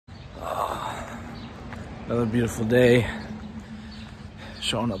Another beautiful day.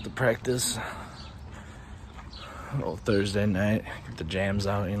 Showing up to practice. A little Thursday night. Get the jams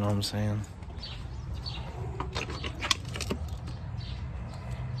out, you know what I'm saying?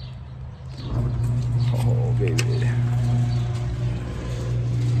 Oh, baby.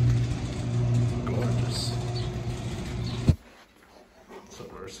 Gorgeous. So,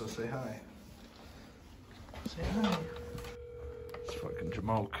 Ursa, say hi. Say hi. It's fucking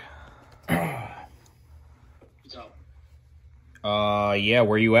Jamoke. What's up? Yeah,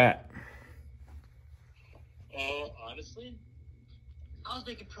 where you at? Honestly, I was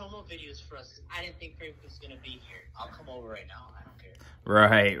making promo videos for us. I didn't think Frank was gonna be here. I'll come over right now. I don't care.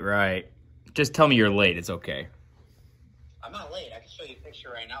 Right. Just tell me you're late. It's okay. I'm not late. I can show you a picture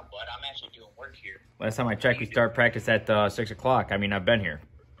right now, bud. I'm actually doing work here. Last time I checked, we start practice at 6 o'clock. I mean, I've been here.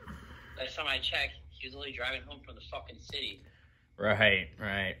 Last time I checked, he was only driving home from the fucking city. Right.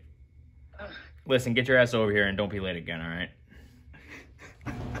 Listen, get your ass over here and don't be late again, all right?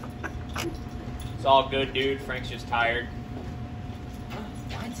 It's all good, dude. Frank's just tired.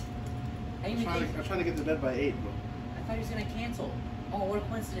 What? I'm trying to get to bed by 8, bro. I thought he was gonna cancel. Oh, what a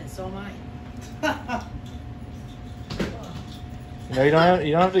coincidence. So am I. You know,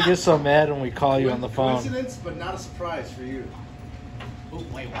 you don't have to get so mad when we call you on the phone. Coincidence, but not a surprise for you. Oh,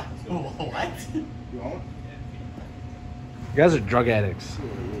 wait, what? What? You won't? You guys are drug addicts.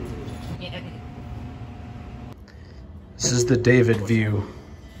 This is the David view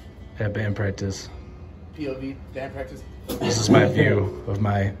at band practice. POV, band practice. This is my view of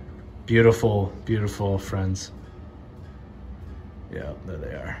my beautiful, beautiful friends. Yeah, there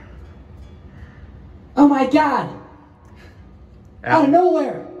they are. Oh my god! Al, Out of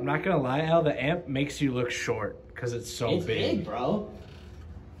nowhere! I'm not gonna lie, Al, the amp makes you look short because it's so It's big, bro.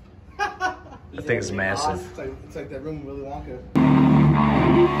 I think it's massive. It's like that room in Willy Wonka.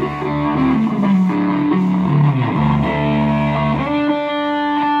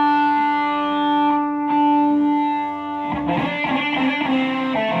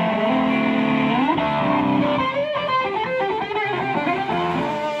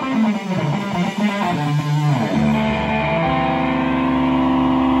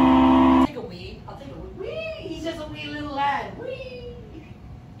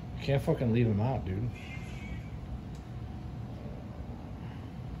 Can't fucking leave him out, dude.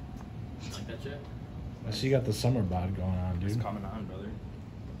 Like that shit? I see you got the summer bod going on, dude. It's coming on, brother.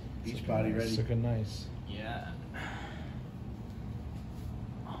 Beach body ready. It's looking nice. Yeah.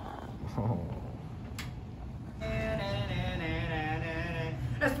 Oh.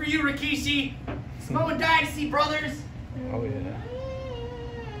 That's for you, Rikishi. Samoa Dynasty, brothers. Oh, yeah.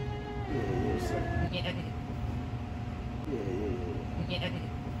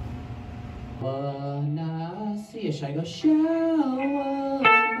 Nasi, should I go shower?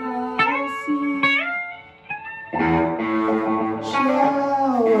 Nasi. Shower.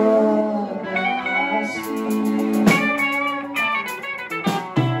 Nasi.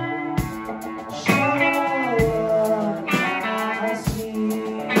 Shower. Nasi.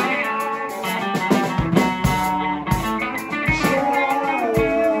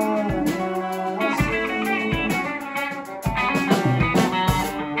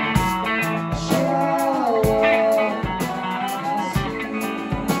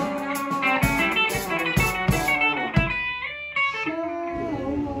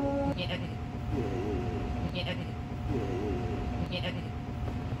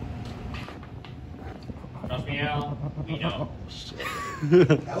 Trust me, Al. We know.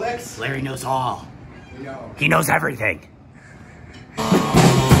 Alex? Larry knows all. Yo. He knows everything.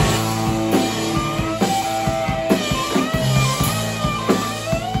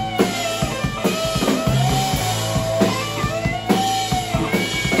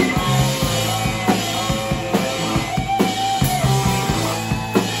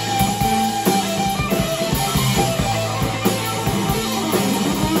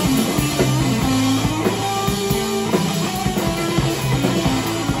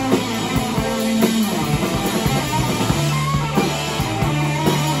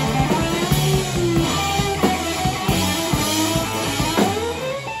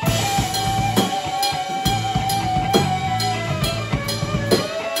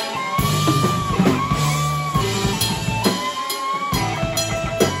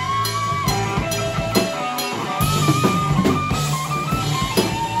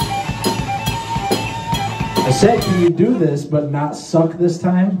 I said, can you do this but not suck this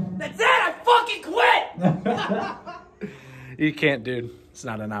time? That's it! I fucking quit! You can't, dude. It's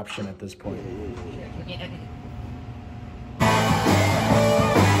not an option at this point.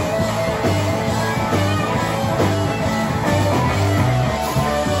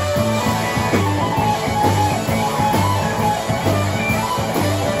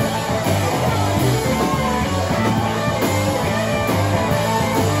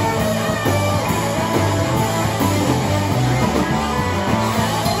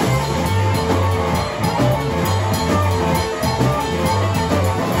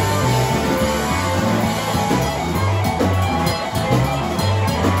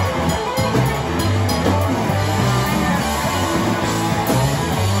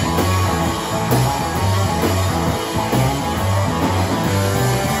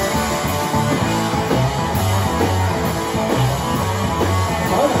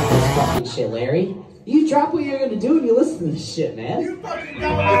 Larry. You drop what you're gonna do and you listen to this shit, man. You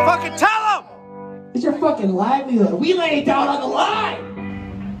fucking tell him! It's your fucking livelihood. We lay it down on the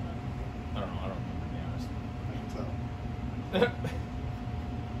line! I don't know, to be honest.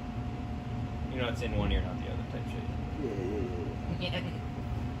 You know, it's in one ear, not the other type shit. Yeah.